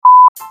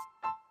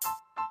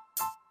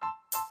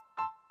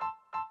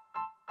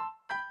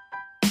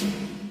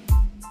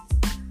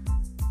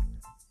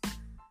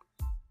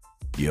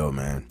Yo,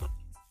 man.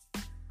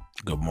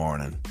 Good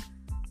morning.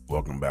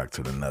 Welcome back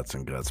to the Nuts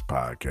and Guts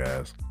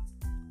podcast.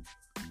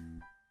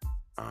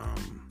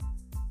 I'm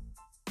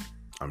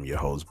your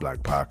host,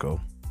 Black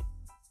Paco.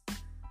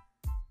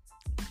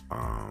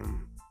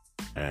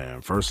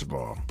 And first of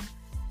all,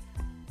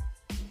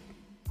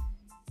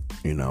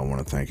 I want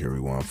to thank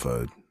everyone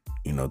for,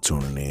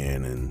 tuning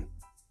in and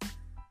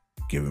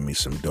giving me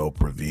some dope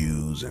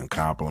reviews and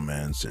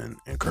compliments and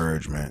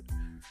encouragement.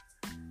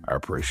 I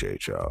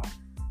appreciate y'all.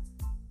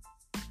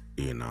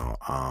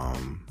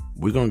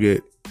 We're going to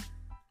get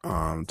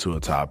to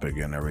a topic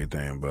and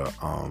everything, but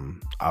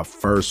I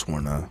first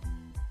want to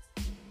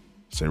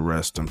say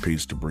rest in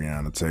peace to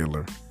Breonna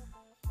Taylor.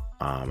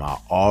 I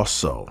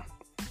also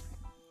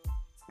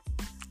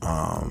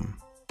want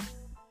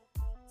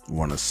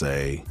to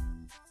say,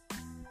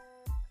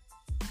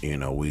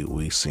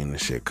 we seen the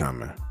shit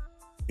coming.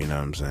 You know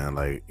what I'm saying?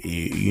 Like,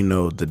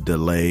 the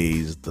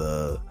delays,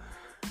 the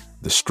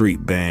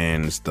street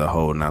bands, the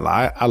whole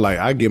night.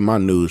 I get my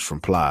news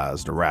from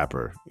Plies, the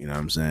rapper. You know what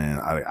I'm saying?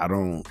 I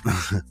don't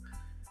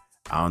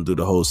I don't do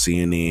the whole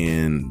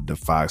CNN, the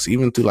Fox,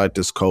 even through like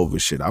this COVID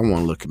shit. I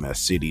want looking at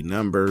city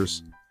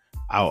numbers.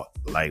 I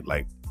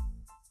like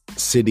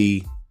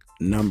city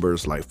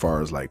numbers, like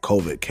far as like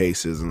COVID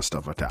cases and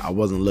stuff like that. I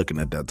wasn't looking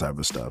at that type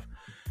of stuff.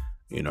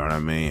 You know what I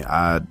mean?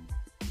 I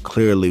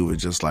clearly was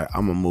just like,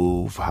 I'm gonna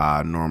move how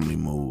I normally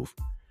move.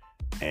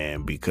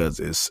 And because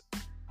it's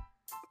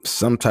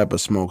some type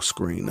of smoke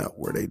screen up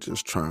where they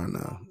just trying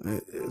to,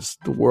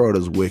 the world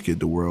is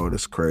wicked, the world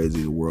is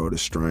crazy, the world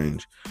is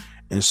strange.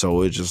 And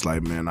so it's just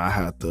like, man, I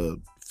have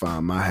to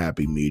find my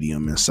happy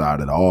medium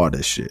inside of all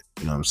this shit.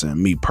 You know what I'm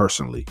saying? Me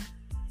personally.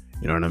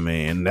 You know what I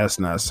mean? And that's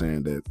not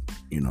saying that,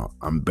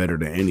 I'm better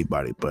than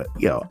anybody. But,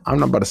 I'm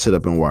not about to sit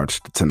up and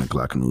watch the 10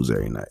 o'clock news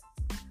every night.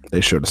 They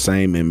show the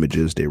same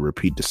images. They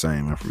repeat the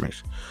same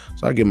information.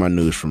 So I get my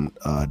news from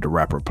the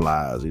rapper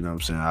Plies. You know what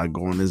I'm saying? I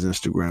go on his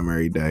Instagram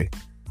every day.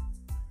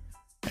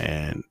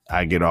 And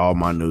I get all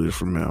my news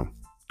from him.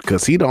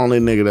 Because he the only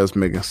nigga that's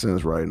making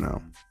sense right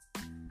now.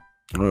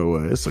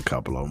 Well, it's a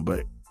couple of them,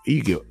 but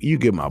you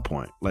get my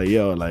point. Like,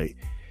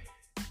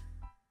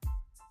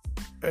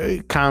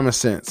 common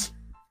sense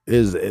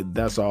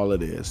that's all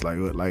it is. Like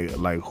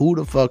who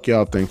the fuck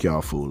y'all think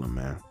y'all fooling,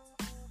 man?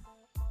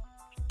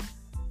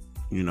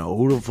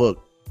 Who the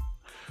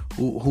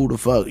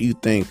fuck you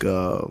think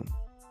got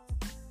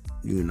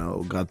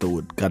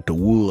the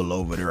wool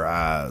over their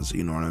eyes,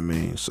 you know what I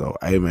mean? So,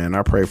 hey man,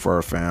 I pray for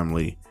our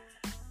family.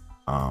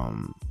 I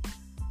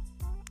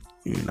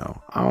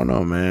don't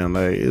know, man.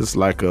 Like, it's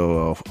like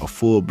a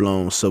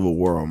full-blown civil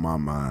war on my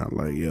mind.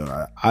 Like,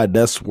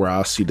 that's where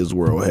I see this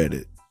world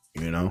headed,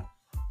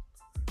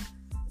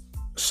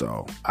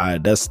 So,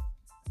 that's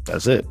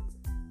it.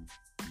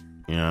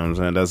 You know what I'm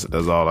saying?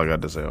 That's all I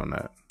got to say on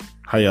that.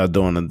 How y'all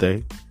doing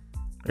today?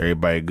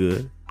 Everybody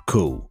good?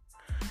 Cool.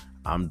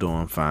 I'm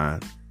doing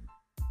fine.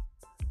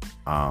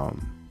 I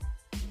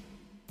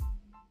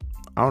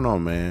don't know,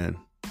 man.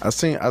 I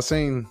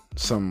seen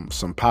some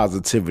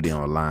positivity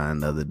online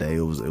the other day.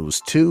 It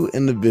was two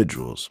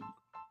individuals.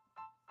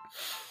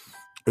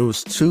 It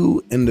was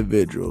two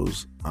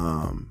individuals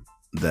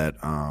that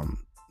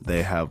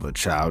they have a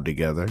child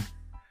together,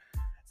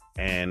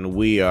 and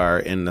we are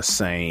in the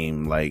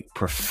same like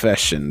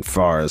profession,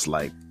 far as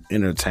like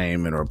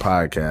entertainment or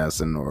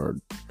podcasting or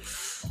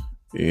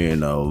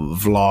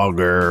vlogger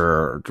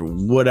or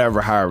whatever,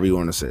 however you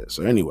want to say it.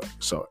 So anyway,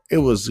 so it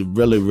was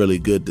really, really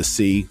good to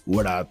see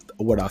what I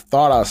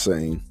thought I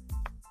seen.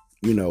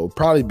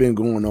 Probably been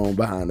going on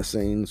behind the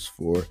scenes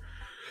for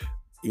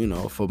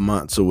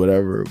months or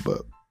whatever.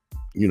 But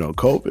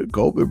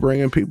COVID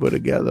bringing people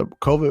together.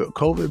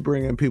 COVID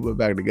bringing people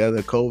back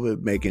together.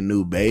 COVID making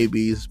new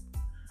babies.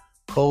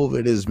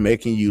 COVID is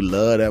making you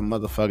love that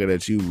motherfucker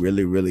that you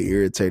really, really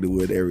irritated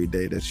with every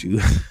day. That you.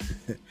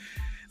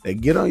 They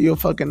get on your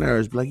fucking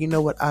nerves. Be like, you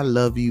know what? I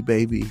love you,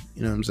 baby.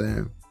 You know what I'm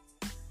saying?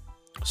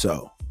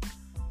 So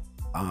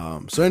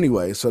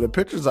anyway, so the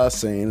pictures I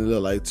seen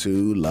look like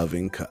two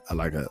loving,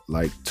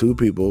 like two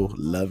people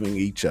loving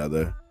each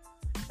other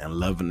and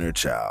loving their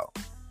child.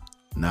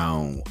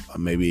 Now,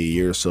 maybe a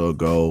year or so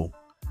ago,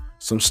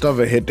 some stuff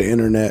had hit the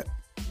internet,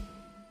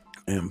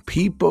 and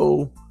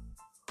people,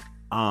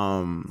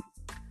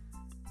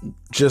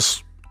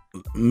 just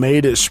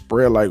made it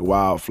spread like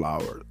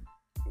wildflower.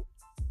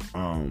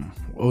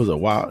 What was it?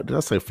 Did I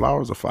say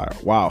flowers or fire?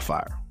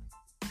 Wildfire.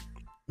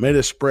 Made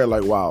it spread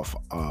like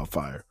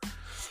wildfire.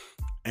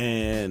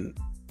 And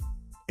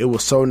it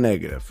was so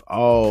negative.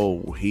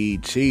 Oh, he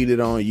cheated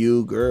on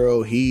you,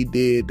 girl. He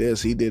did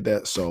this, he did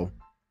that. So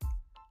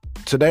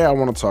today I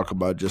want to talk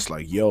about just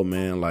like, yo,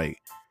 man, like,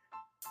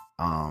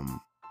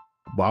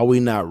 why we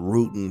not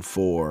rooting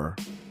for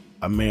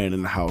a man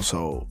in the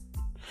household?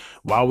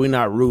 Why we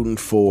not rooting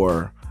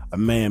for a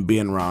man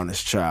being around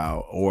his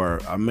child, or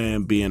a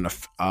man being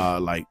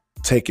like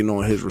taking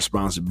on his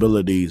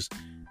responsibilities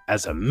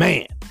as a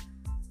man?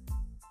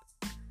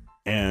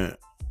 And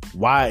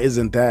why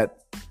isn't that,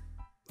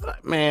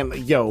 man?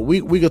 Yo,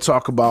 we could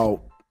talk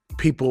about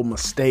people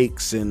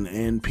mistakes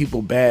and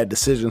people bad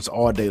decisions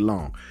all day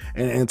long.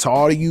 And to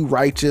all of you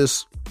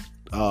righteous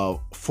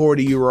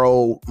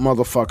 40-year-old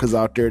motherfuckers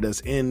out there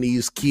that's in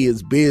these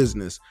kids'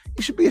 business,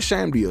 you should be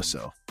ashamed of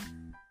yourself.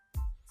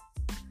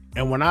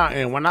 And when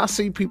I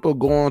see people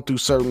going through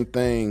certain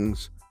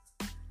things,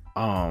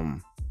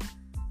 and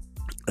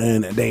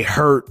they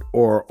hurt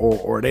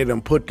or they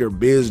done put their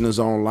business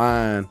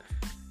online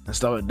and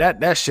stuff like that,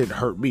 that shit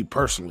hurt me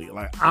personally.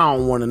 Like, I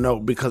don't want to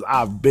know, because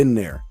I've been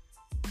there.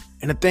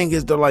 And the thing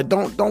is, they're like,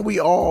 don't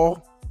we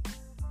all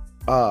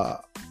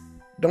go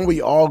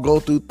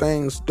through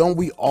things? Don't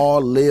we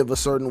all live a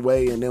certain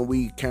way and then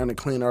we kind of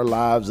clean our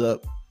lives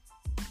up?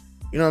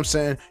 You know what I'm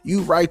saying?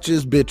 You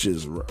righteous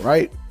bitches,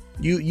 right?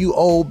 You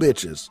old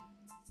bitches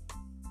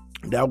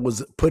that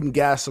was putting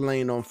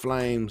gasoline on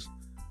flames,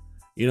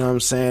 you know what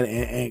I'm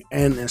saying,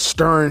 and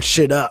stirring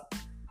shit up.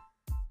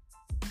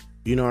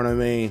 You know what I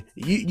mean?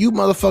 You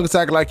motherfuckers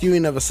act like you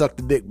ain't never sucked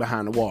a dick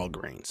behind the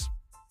Walgreens.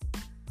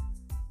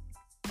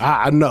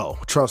 I know,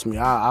 trust me,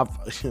 I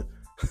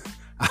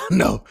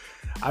know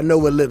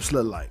what lips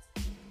look like.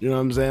 You know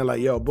what I'm saying?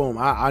 Like, yo, boom,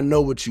 I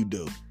know what you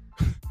do.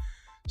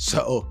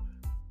 So,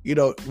 you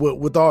know,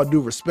 with all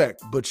due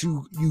respect, but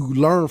you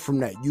learn from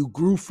that, you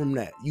grew from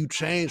that, you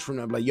changed from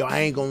that. Like, yo, I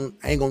ain't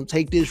gonna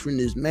take this from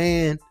this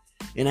man,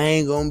 and I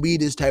ain't gonna be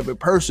this type of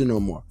person no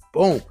more.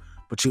 Boom.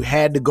 But you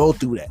had to go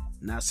through that.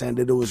 Not saying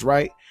that it was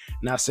right,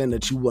 not saying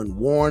that you wasn't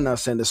warned, not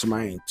saying that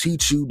somebody ain't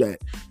teach you that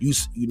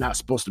you're not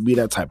supposed to be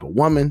that type of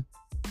woman.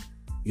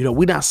 You know,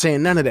 we're not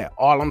saying none of that.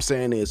 All I'm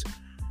saying is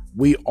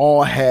we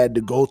all had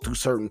to go through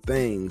certain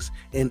things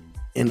in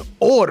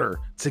order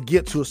to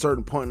get to a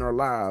certain point in our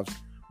lives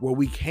where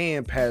we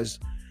can pass.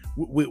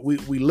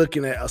 We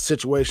looking at a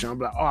situation, I'm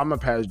like, oh, I'm gonna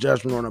pass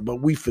judgment on it, but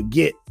we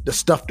forget the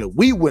stuff that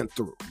we went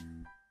through.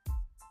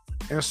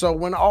 And so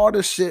when all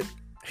this shit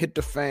hit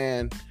the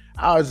fan,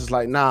 I was just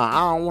like, nah,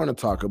 I don't want to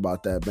talk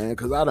about that, man,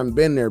 because I done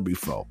been there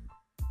before.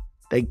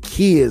 They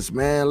kids,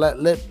 man.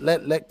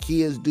 Let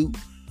kids do.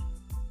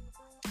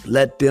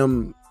 Let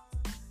them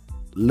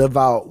live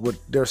out what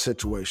their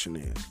situation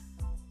is.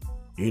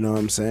 You know what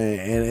I'm saying?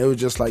 And it was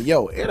just like,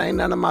 yo, it ain't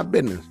none of my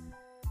business.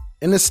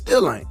 And it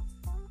still ain't.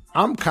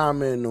 I'm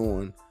commenting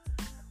on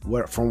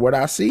from what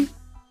I see,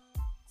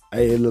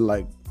 it look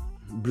like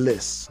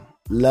bliss,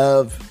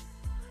 love,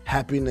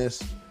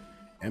 happiness.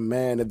 And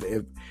man,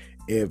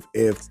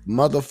 if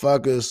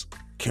motherfuckers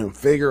can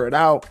figure it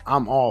out,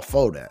 I'm all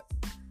for that.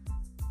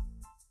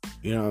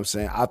 You know what I'm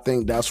saying? I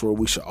think that's where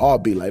we should all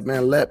be. Like,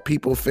 man, let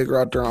people figure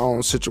out their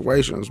own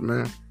situations,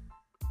 man.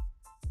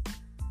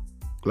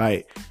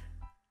 Like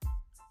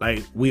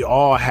we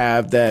all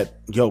have that,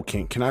 yo,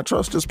 can I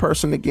trust this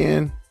person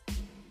again?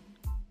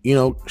 You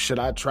know, should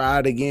I try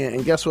it again?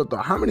 And guess what, though?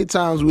 How many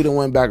times we done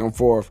went back and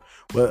forth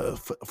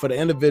for the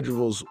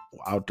individuals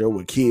out there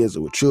with kids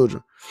or with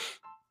children?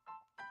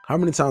 How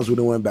many times we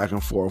done went back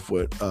and forth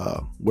with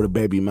a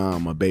baby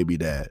mom or baby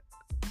dad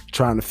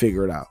trying to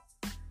figure it out?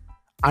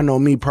 I know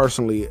me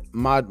personally,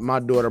 my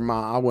daughter,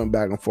 I went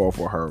back and forth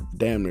with her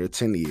damn near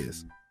 10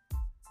 years.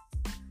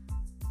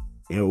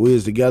 You know, we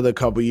was together a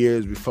couple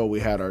years before we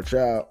had our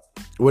child.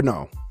 Well,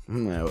 no,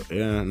 we're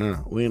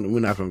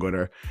not gonna go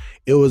there.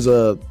 It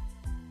wasn't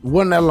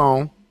that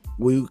long.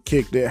 We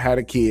kicked it, had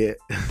a kid,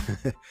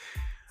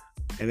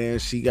 and then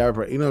she got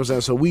pregnant. You know what I'm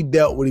saying? So we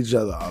dealt with each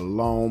other a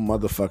long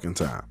motherfucking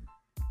time,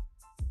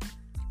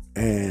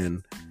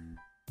 and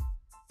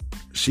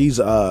she's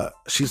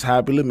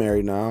happily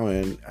married now.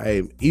 And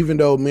hey, even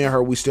though me and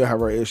her, we still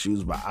have our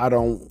issues, but I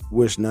don't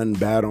wish nothing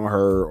bad on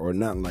her or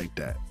nothing like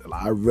that.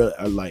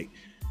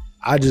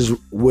 I just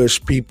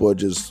wish people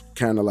just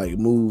kind of like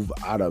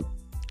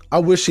I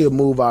wish she'd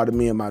move out of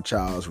me and my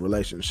child's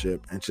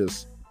relationship and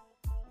just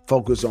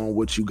focus on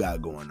what you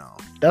got going on.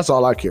 That's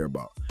all I care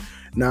about.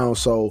 Now,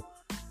 so,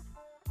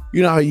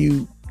 you know how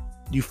you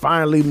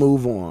finally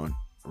move on,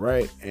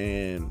 right?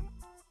 And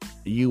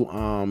you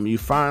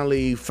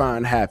finally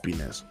find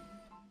happiness.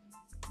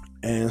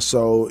 And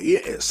so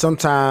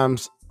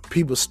sometimes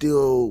people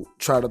still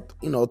try to,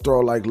 you know, throw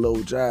like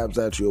little jabs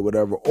at you or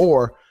whatever,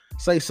 or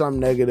say something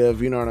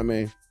negative, you know what I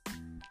mean?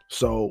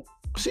 So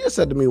she had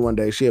said to me one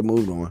day, she had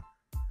moved on,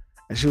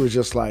 and she was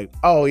just like,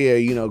 oh yeah,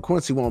 you know,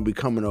 Quincy won't be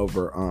coming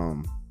over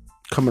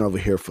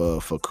here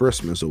for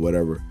Christmas or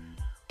whatever.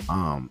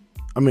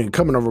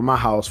 Coming over my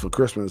house for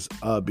Christmas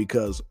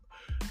because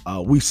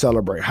we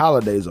celebrate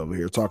holidays over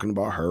here, talking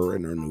about her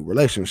and her new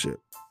relationship.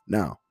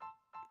 Now,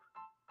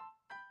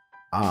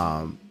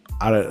 a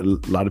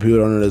lot of people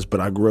don't know this, but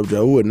I grew up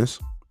Jehovah's Witness.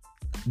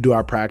 Do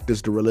I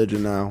practice the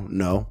religion now?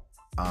 No.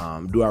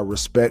 Do I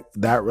respect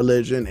that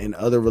religion and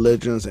other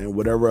religions and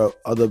whatever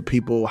other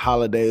people,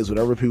 holidays,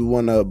 whatever people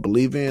want to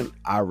believe in?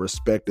 I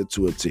respect it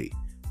to a T.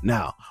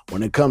 Now,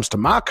 when it comes to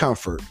my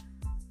comfort,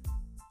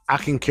 I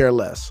can care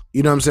less.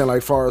 You know what I'm saying?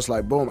 Like, far as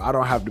like, boom, I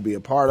don't have to be a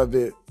part of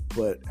it,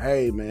 but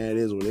hey, man, it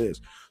is what it is.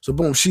 So,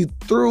 boom, she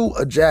threw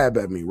a jab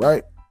at me,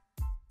 right?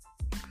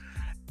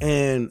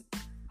 And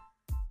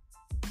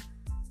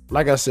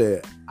like I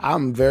said,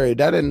 that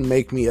didn't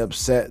make me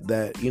upset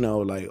that,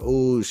 like,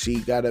 oh, she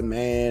got a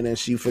man and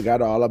she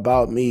forgot all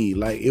about me.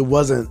 Like, it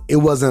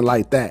wasn't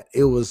like that.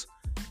 It was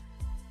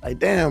like,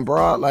 damn,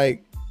 bro,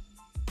 like,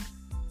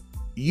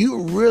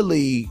 you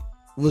really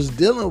was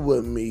dealing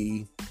with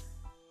me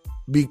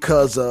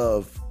because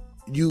of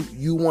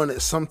you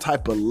wanted some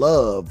type of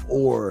love,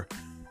 or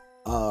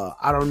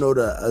I don't know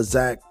the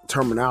exact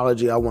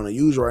terminology I want to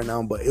use right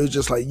now, but it was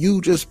just like you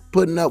just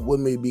putting up with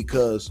me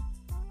because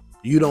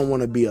you don't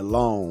want to be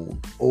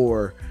alone,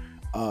 or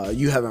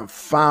you haven't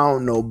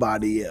found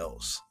nobody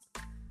else,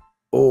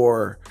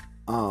 or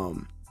I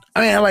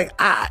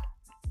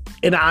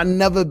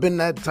never been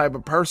that type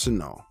of person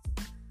though.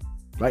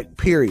 Like,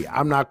 period.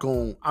 I'm not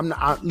an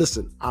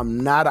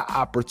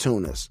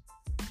opportunist.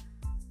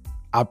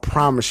 I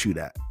promise you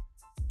that.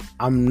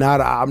 I'm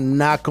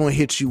not going to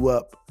hit you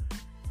up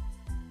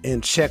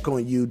and check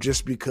on you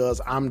just because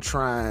I'm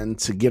trying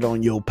to get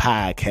on your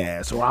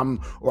podcast,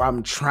 or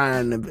I'm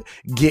trying to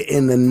get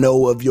in the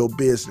know of your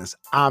business.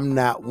 I'm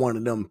not one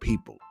of them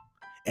people.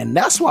 And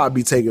that's why I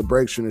be taking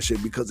breaks from this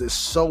shit, because there's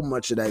so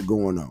much of that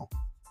going on.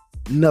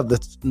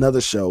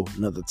 Another show,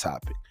 another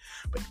topic.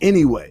 But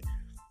anyway,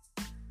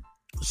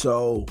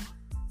 so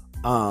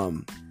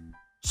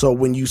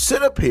when you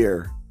sit up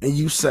here and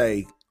you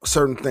say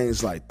certain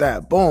things like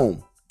that,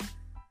 boom,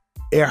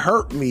 it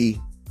hurt me,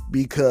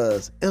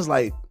 because it's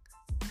like,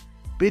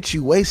 bitch,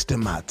 you wasted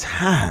my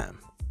time.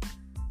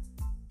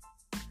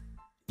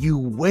 You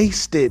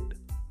wasted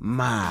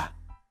my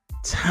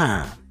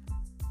time.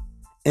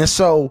 And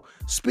so,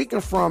 speaking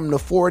from the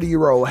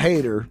 40-year-old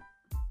hater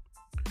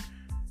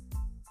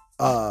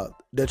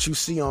that you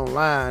see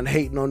online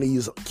hating on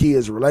these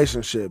kids'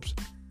 relationships,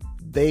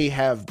 they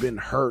have been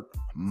hurt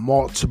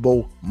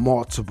multiple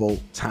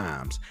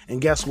times.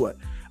 And guess what?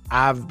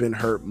 I've been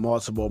hurt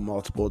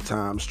multiple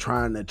times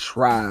trying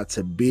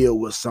to build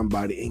with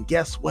somebody. And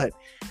guess what?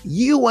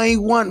 You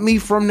ain't want me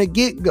from the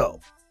get-go.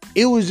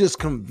 It was just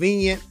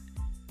convenient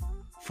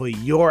for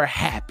your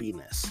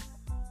happiness.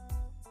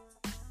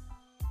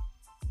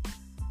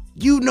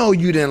 You know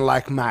you didn't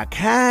like my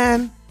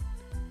kind.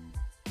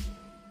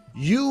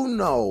 You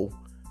know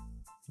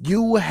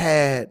you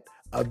had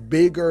a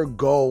bigger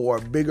goal or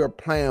a bigger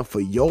plan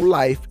for your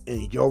life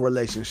and your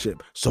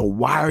relationship. So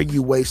why are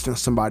you wasting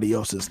somebody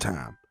else's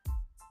time?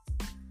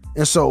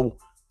 And so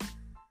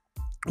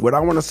what I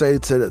want to say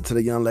to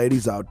the young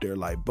ladies out there,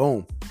 like,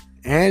 boom,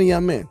 and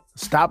young men,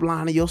 stop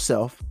lying to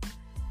yourself.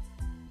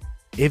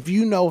 If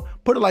you know,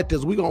 put it like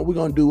this, we're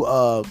gonna do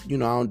I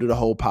don't do the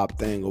whole pop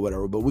thing or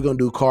whatever, but we're gonna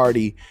do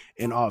Cardi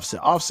and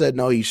Offset. Offset,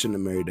 no, he shouldn't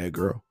have married that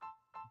girl.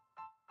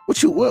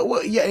 What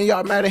yeah, and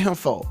y'all mad at him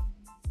for?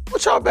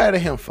 What y'all mad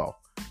at him for?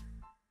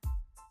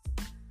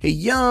 He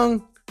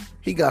young,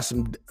 he got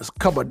a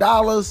couple of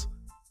dollars.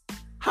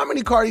 How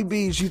many Cardi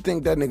B's you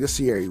think that nigga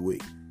see every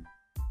week?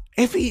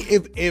 If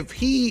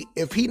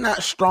he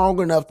not strong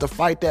enough to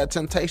fight that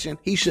temptation,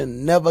 he should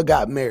never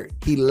got married.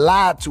 He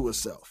lied to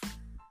himself.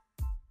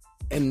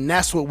 And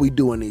that's what we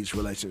do in these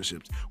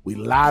relationships. We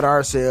lie to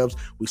ourselves.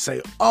 We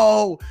say,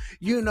 oh,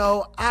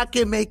 I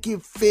can make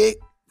it fit.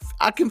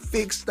 I can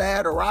fix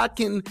that, or I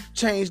can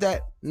change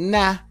that.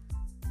 Nah.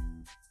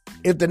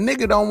 If the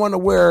nigga don't want to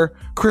wear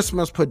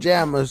Christmas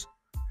pajamas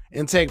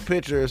and take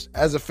pictures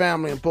as a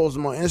family and post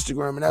them on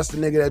Instagram, and that's the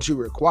nigga that you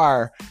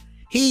require,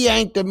 he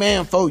ain't the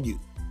man for you.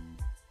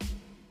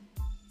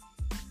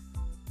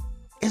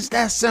 It's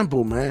that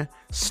simple, man.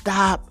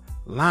 Stop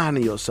lying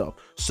to yourself.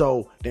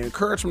 So the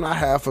encouragement I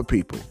have for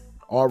people,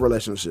 all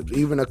relationships,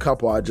 even a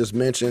couple I just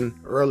mentioned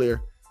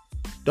earlier,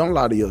 don't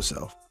lie to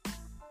yourself.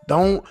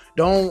 Don't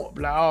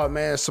like, oh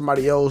man,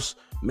 somebody else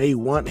may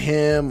want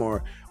him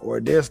or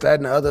this, that,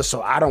 and the other,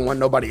 so I don't want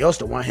nobody else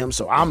to want him,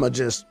 so I'ma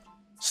just,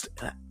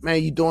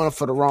 man, you doing it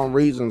for the wrong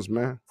reasons,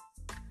 man.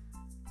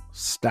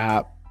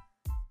 Stop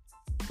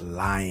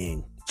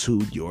lying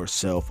to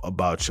yourself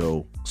about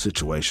your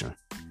situation.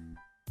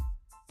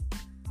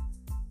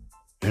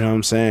 You know what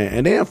I'm saying?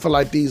 And then for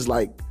like these,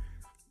 like,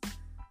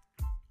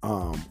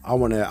 I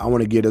want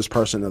to give this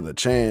person another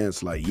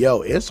chance. Like,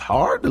 yo, it's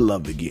hard to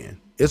love again.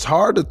 It's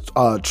hard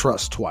to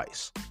trust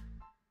twice.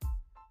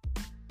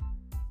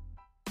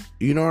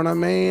 You know what I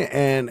mean?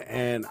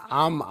 And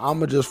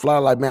I'm just fly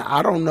like, man,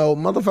 I don't know.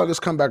 Motherfuckers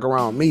come back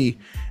around me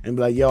and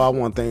be like, yo, I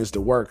want things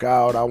to work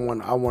out. I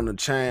want to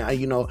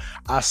change.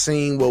 I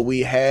seen what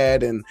we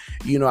had, and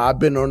I've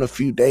been on a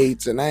few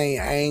dates, and I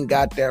ain't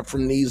got that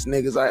from these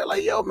niggas. I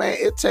like, yo, man,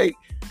 it take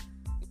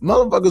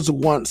motherfuckers who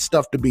want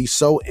stuff to be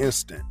so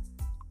instant.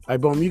 Like,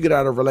 boom, you get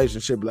out of a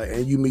relationship, like,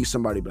 and you meet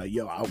somebody, be like,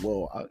 yo,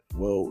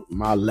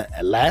 my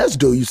last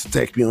dude used to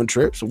take me on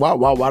trips. Why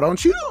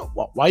don't you?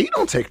 Why you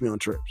don't take me on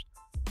trips?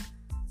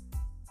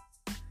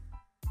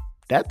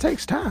 That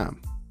takes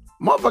time.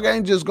 Motherfucker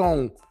ain't just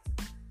gonna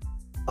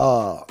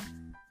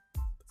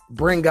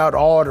bring out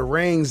all the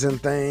rings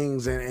and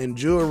things and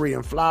jewelry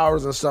and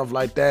flowers and stuff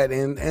like that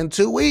in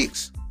 2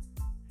 weeks.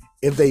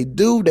 If they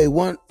do, they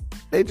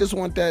just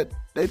want that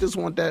they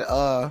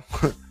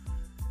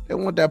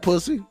want that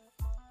pussy.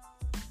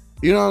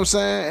 You know what I'm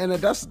saying?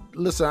 And that's,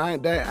 listen,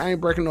 I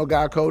ain't breaking no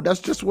guy code.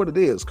 That's just what it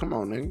is. Come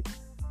on, nigga.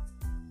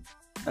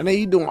 And then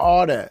you doing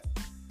all that.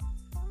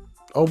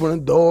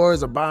 Opening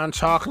doors or buying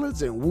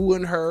chocolates and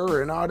wooing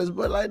her and all this.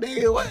 But like,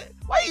 nigga, why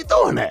are you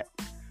doing that?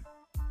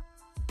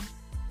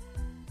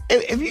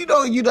 If you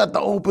know you have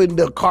to open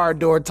the car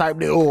door type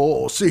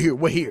thing, see here,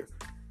 wait here.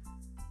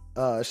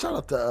 Shout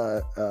out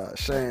to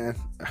Shan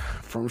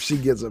from She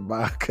Gets It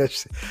By,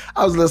 because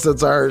I was listening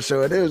to her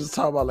show and they was just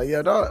talking about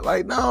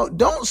like,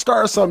 don't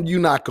start something you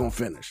not gonna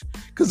finish.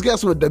 Because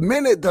guess what? The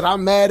minute that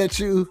I'm mad at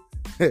you,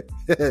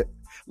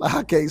 like,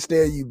 I can't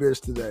stand you,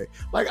 bitch, today.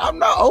 Like, I'm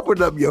not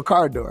opening up your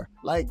car door.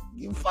 Like,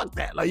 you fuck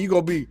that. Like, you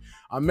gonna be,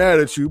 I'm mad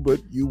at you,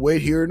 but you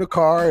wait here in the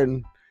car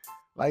and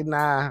like,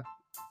 nah.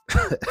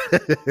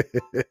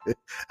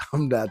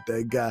 I'm not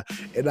that guy.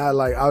 And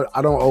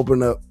I don't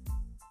open up.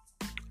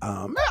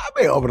 I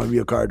may open up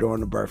your car door on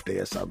the birthday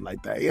or something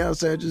like that. You know what I'm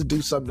saying? Just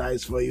do something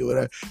nice for you.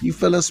 Whatever. You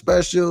feeling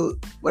special,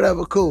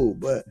 whatever, cool.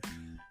 But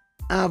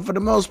for the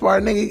most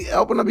part, nigga,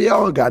 open up your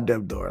own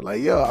goddamn door.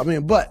 Like, yo, I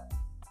mean, but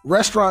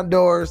restaurant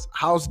doors,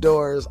 house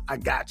doors, I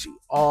got you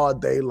all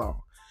day long.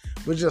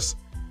 But just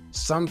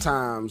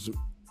sometimes,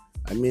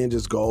 I mean,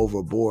 just go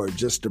overboard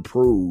just to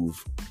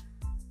prove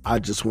I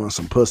just want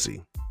some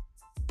pussy.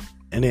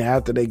 And then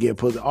after they get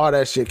pussy, all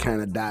that shit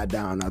kind of died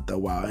down after a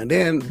while. And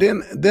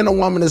then a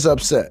woman is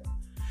upset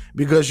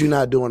because you're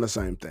not doing the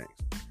same thing.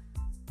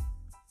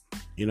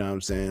 You know what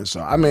I'm saying?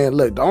 So, I mean,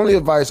 look, the only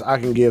advice I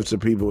can give to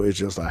people is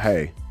just like,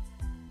 hey,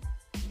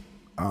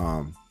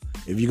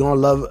 if you're gonna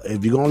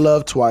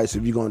love twice,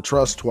 if you're gonna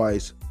trust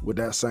twice with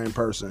that same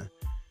person,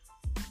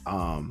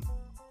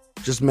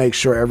 just make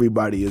sure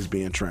everybody is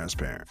being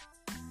transparent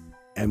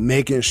and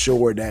making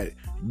sure that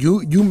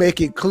you make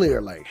it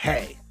clear, like,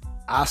 hey,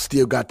 I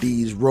still got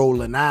these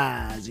rolling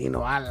eyes. You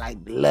know, I like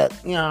luck.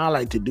 You know, I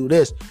like to do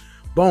this.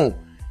 Boom.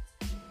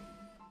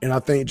 And I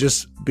think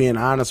just being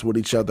honest with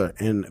each other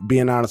and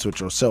being honest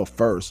with yourself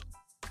first,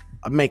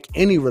 make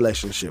any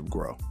relationship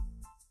grow.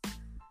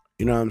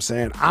 You know what I'm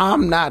saying?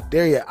 I'm not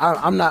there yet.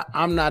 I'm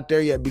not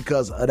there yet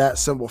because of that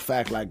simple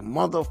fact. Like,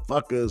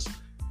 motherfuckers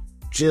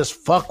just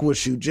fuck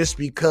with you just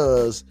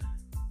because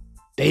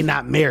they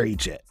not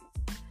married yet.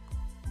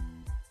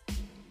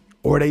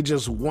 Or they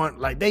just want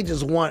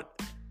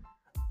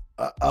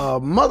a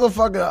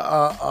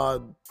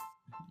motherfucker,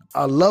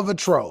 a lover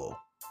troll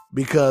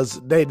because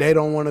they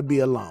don't want to be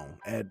alone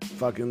at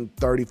fucking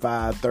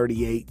 35,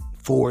 38,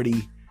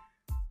 40.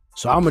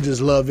 So I'm going to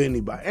just love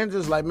anybody. And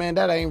just like, man,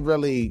 that ain't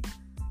really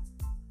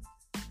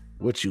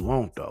what you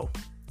want, though.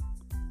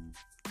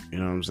 You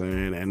know what I'm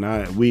saying? And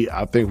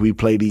I think we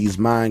play these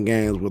mind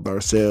games with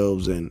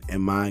ourselves and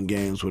mind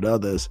games with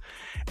others.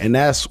 And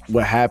that's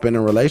what happened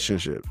in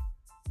relationships.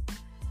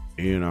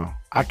 You know,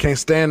 I can't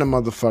stand a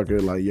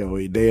motherfucker like, yo,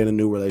 they in a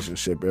new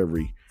relationship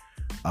every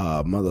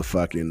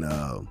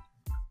motherfucking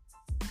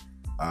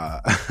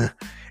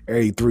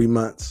every 3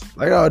 months.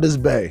 Like, oh, this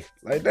Bay.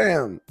 Like,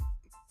 damn,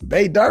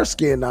 Bay dark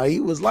skin now.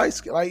 He was light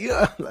skin. Like,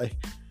 yeah, like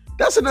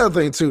that's another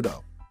thing too,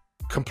 though.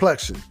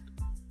 Complexion,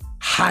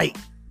 height.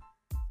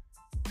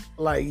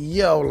 Like,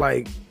 yo,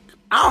 like,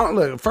 I don't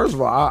look. First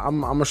of all,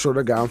 I'm a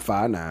shorter guy. I'm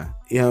 5'9".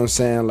 You know what I'm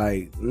saying?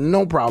 Like,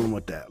 no problem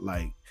with that.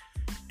 Like.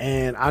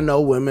 And I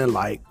know women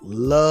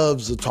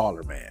loves a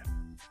taller man.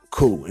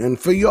 Cool. And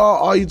for y'all,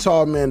 all you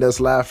tall men that's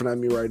laughing at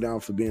me right now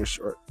for being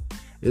short,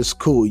 it's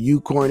cool.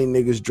 You corny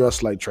niggas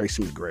dressed like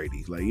Tracy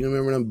McGrady. Like, you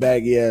remember them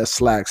baggy ass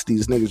slacks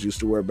these niggas used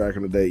to wear back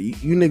in the day?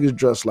 You niggas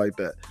dressed like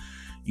that.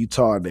 You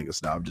tall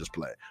niggas. Now I'm just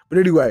playing. But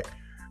anyway,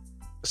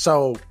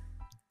 so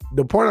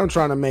the point I'm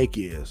trying to make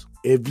is,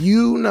 if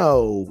you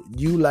know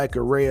you like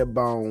a red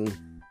bone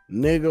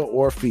nigga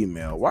or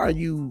female, why are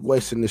you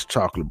wasting this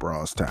chocolate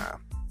bra's time?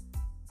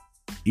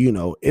 You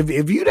know,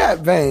 if you that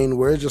vain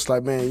where it's just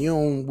like, man, you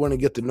don't want to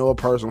get to know a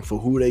person for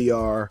who they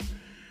are,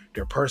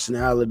 their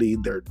personality,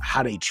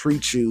 how they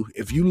treat you.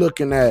 If you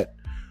looking at,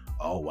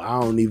 oh,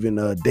 I don't even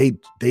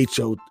date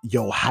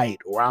your height,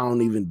 or I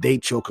don't even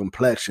date your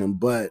complexion,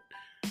 but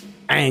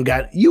I ain't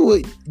got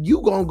you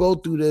gonna go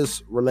through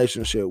this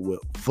relationship with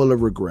full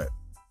of regret,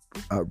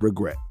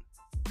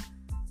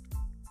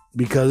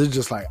 because it's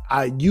just like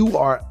you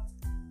are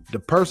the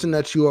person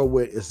that you are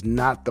with is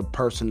not the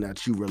person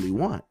that you really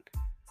want.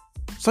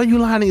 So you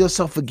lying to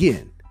yourself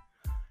again.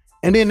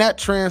 And then that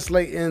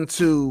translates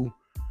into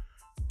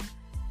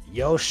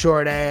your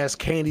short ass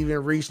can't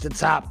even reach the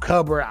top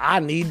cupboard. I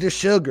need the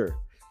sugar.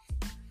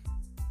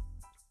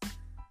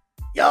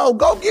 Yo,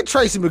 go get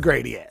Tracy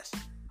McGrady ass.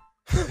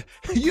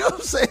 You know what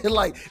I'm saying?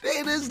 Like,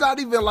 it's not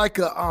even like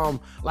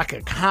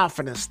a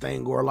confidence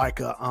thing or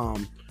like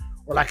an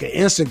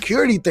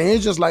insecurity thing.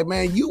 It's just like,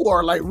 man, you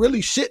are like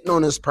really shitting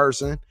on this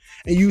person,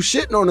 and you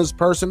shitting on this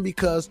person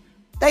because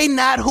they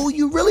not who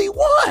you really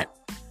want.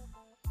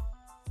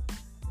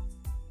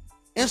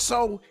 And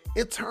so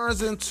it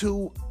turns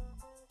into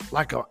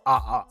like a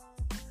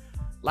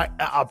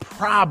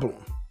problem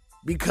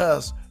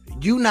because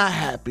you not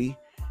happy,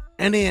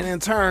 and then in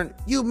turn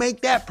you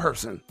make that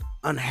person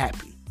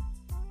unhappy.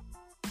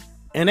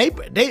 And they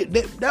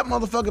that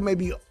motherfucker may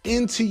be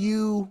into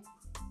you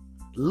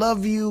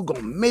love you,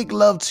 gonna make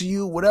love to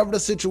you, whatever the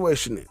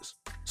situation is.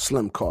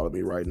 Slim calling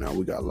me right now.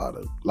 We got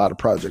a lot of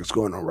projects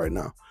going on right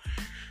now.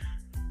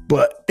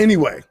 But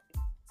anyway,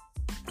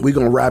 we're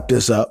gonna wrap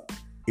this up.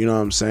 You know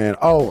what I'm saying?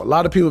 Oh, a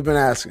lot of people have been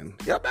asking,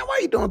 yo, man, why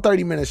are you doing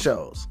 30-minute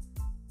shows?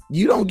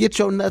 You don't get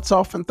your nuts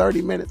off in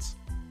 30 minutes?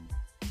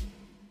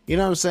 You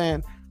know what I'm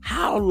saying?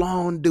 How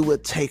long do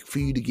it take for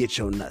you to get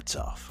your nuts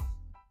off?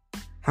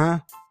 Huh?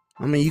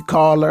 I mean, you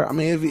call her. I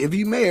mean, if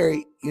you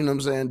married, you know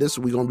what I'm saying?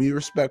 We're gonna be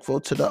respectful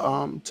to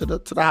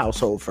the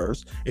household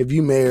first. If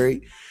you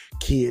married,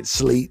 kids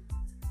sleep,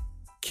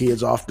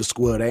 kids off to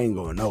school, they ain't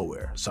going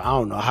nowhere. So I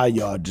don't know how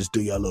y'all just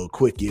do your little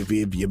quickie.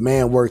 If your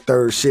man work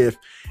third shift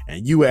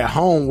and you at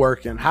home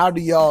working, how do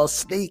y'all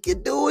sneak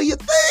and do your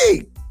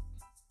thing?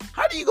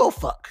 How do you go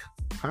fuck?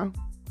 Huh?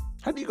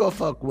 How do you go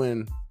fuck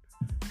when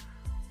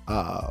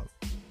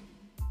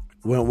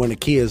the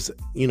kids,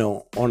 you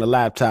know, on the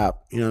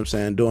laptop, you know what I'm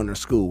saying, doing their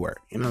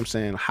schoolwork? You know what I'm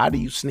saying? How do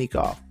you sneak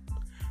off?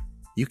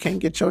 You can't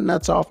get your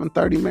nuts off in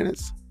 30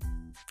 minutes?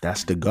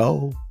 That's the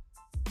goal.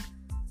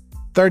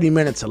 30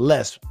 minutes or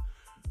less,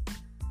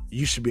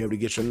 you should be able to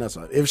get your nuts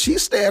off. If she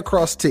stay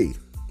across T,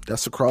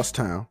 that's across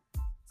town.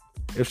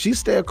 If she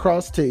stay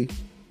across T,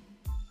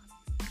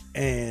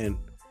 and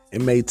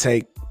it may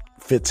take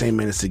 15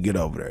 minutes to get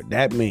over there,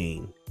 that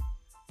means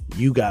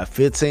you got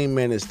 15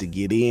 minutes to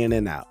get in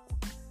and out.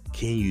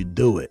 Can you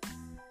do it?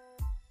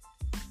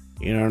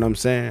 You know what I'm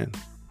saying?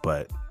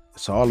 But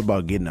it's all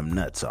about getting them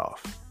nuts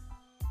off.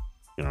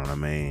 You know what I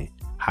mean?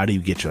 How do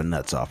you get your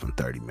nuts off in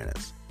 30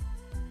 minutes?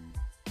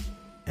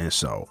 And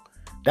so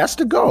that's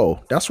the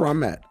goal. That's where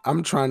I'm at.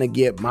 I'm trying to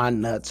get my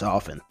nuts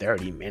off in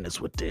 30 minutes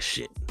with this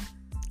shit.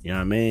 You know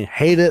what I mean?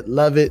 Hate it,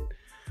 love it,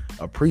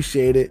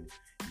 appreciate it.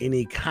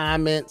 Any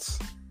comments,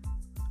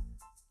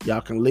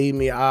 y'all can leave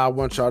me. I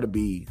want y'all to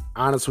be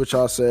honest with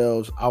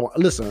yourselves.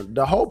 Listen,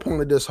 the whole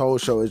point of this whole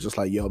show is just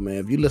like, yo, man,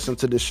 if you listen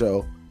to this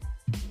show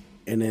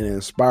and it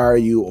inspire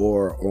you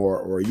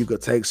or you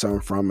could take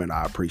something from it,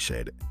 I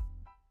appreciate it.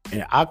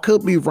 And I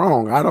could be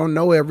wrong. I don't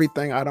know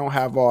everything. I don't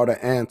have all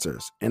the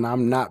answers. And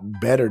I'm not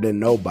better than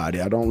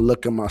nobody. I don't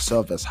look at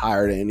myself as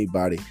higher than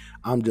anybody.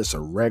 I'm just a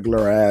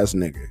regular ass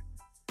nigga.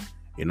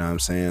 You know what I'm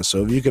saying?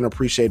 So if you can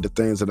appreciate the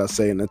things that I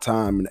say and the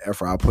time and the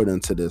effort I put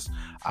into this,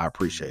 I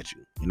appreciate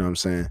you. You know what I'm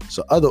saying?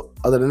 So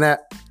other than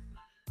that,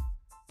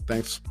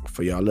 thanks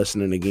for y'all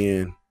listening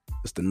again.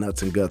 It's the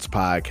Nuts and Guts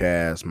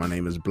podcast. My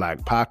name is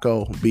Black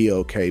Paco,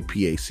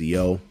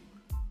 BOKPACO.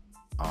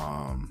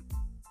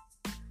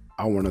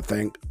 I want to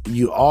thank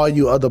you, all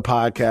you other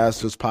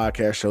podcasters,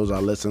 podcast shows I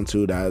listen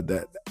to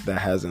that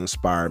has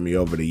inspired me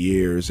over the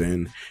years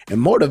and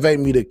motivate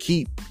me to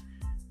keep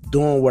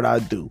doing what I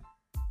do.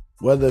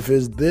 Whether if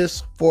it's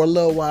this for a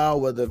little while,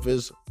 whether if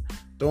it's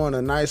throwing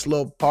a nice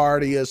little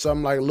party or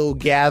something like a little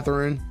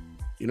gathering,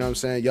 you know what I'm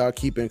saying? Y'all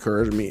keep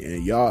encouraging me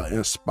and y'all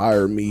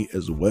inspire me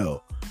as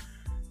well.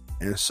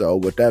 And so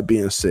with that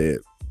being said,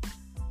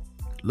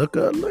 look,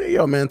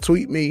 yo, man,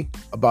 tweet me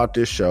about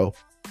this show.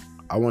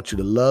 I want you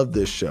to love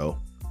this show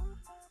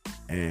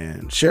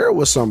and share it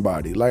with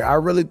somebody. Like, I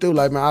really do.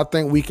 Like, man, I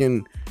think we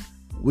can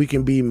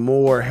be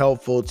more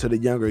helpful to the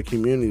younger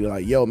community.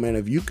 Like, yo, man,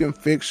 if you can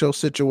fix your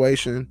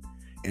situation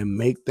and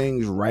make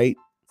things right,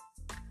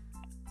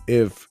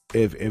 if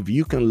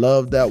you can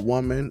love that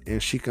woman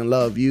and she can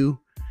love you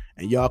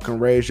and y'all can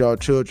raise y'all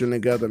children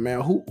together, man,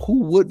 who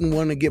wouldn't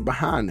want to get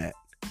behind that?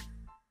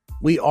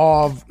 We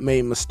all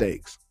made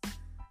mistakes.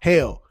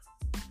 Hell,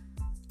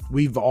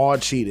 we've all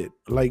cheated.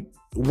 Like,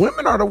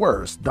 women are the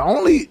worst.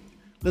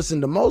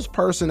 The most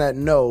person that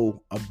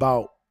know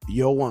about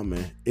your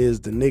woman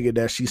is the nigga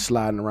that she's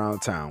sliding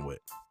around town with.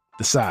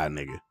 The side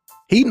nigga.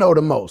 He know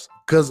the most.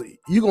 Because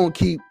you going to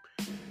keep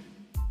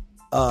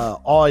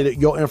all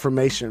your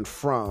information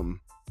from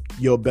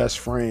your best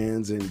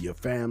friends and your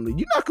family.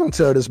 You're not going to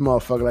tell this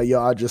motherfucker like,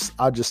 yo, I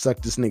just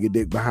sucked this nigga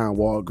dick behind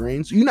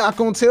Walgreens. You're not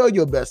going to tell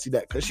your bestie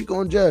that because she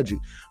going to judge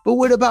you. But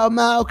what about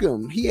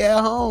Malcolm? He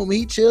at home.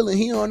 He chilling.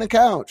 He on the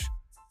couch.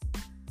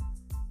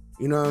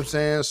 You know what I'm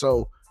saying?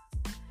 So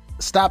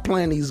stop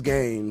playing these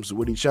games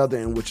with each other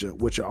and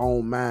with your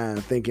own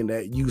mind, thinking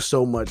that you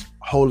so much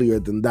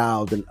holier than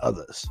thou than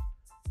others.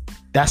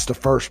 That's the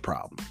first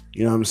problem.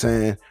 You know what I'm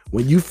saying?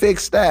 When you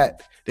fix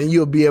that, then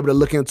you'll be able to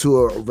look into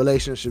a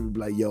relationship and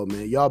be like, yo,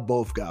 man, y'all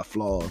both got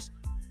flaws.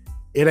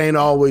 It ain't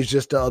always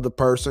just the other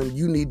person.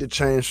 You need to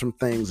change some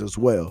things as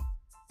well.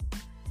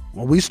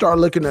 When we start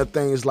looking at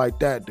things like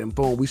that, then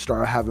boom, we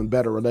start having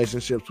better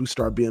relationships. We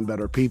start being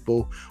better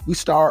people. We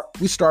start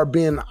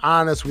being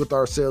honest with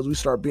ourselves. We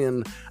start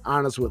being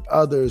honest with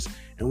others,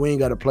 and we ain't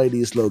got to play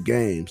these little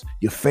games.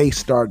 Your face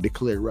started to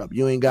clear up.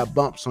 You ain't got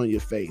bumps on your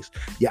face.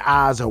 Your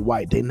eyes are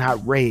white. They're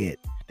not red.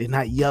 They're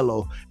not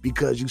yellow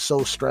because you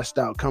so stressed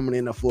out coming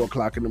in at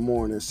 4:00 in the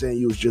morning and saying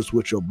you was just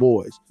with your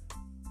boys.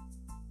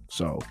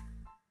 So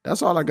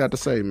that's all I got to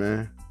say,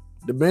 man.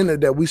 The minute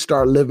that we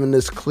start living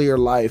this clear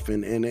life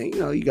and you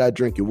know, you got to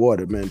drink your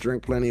water, man.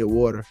 Drink plenty of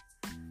water.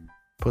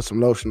 Put some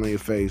lotion on your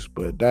face,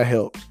 but that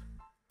helps.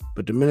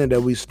 But the minute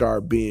that we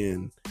start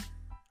being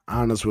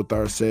honest with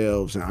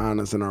ourselves and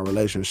honest in our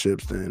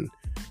relationships, then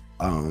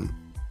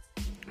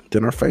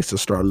then our face will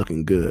start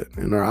looking good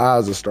and our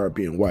eyes will start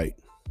being white.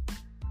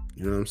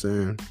 You know what I'm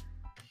saying?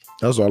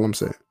 That's all I'm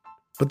saying.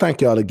 But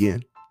thank y'all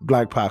again.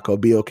 Black Paco,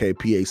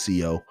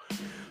 BOKPACO.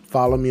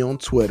 Follow me on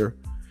Twitter,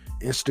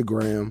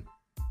 Instagram,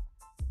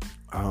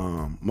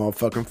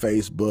 motherfucking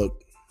Facebook,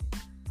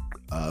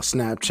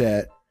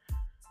 Snapchat.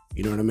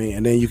 You know what I mean?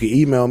 And then you can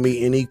email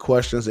me any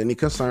questions, any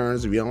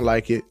concerns. If you don't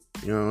like it,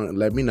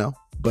 let me know.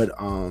 But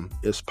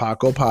it's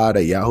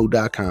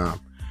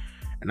PacoPod@yahoo.com.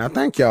 And I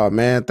thank y'all,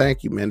 man.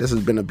 Thank you, man. This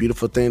has been a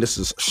beautiful thing. This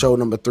is show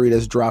number 3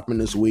 that's dropping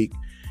this week.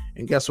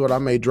 And guess what? I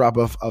may drop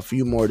a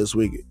few more this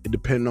week,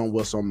 depending on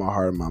what's on my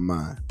heart and my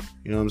mind.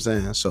 You know what I'm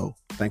saying? So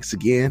thanks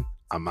again.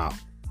 I'm out.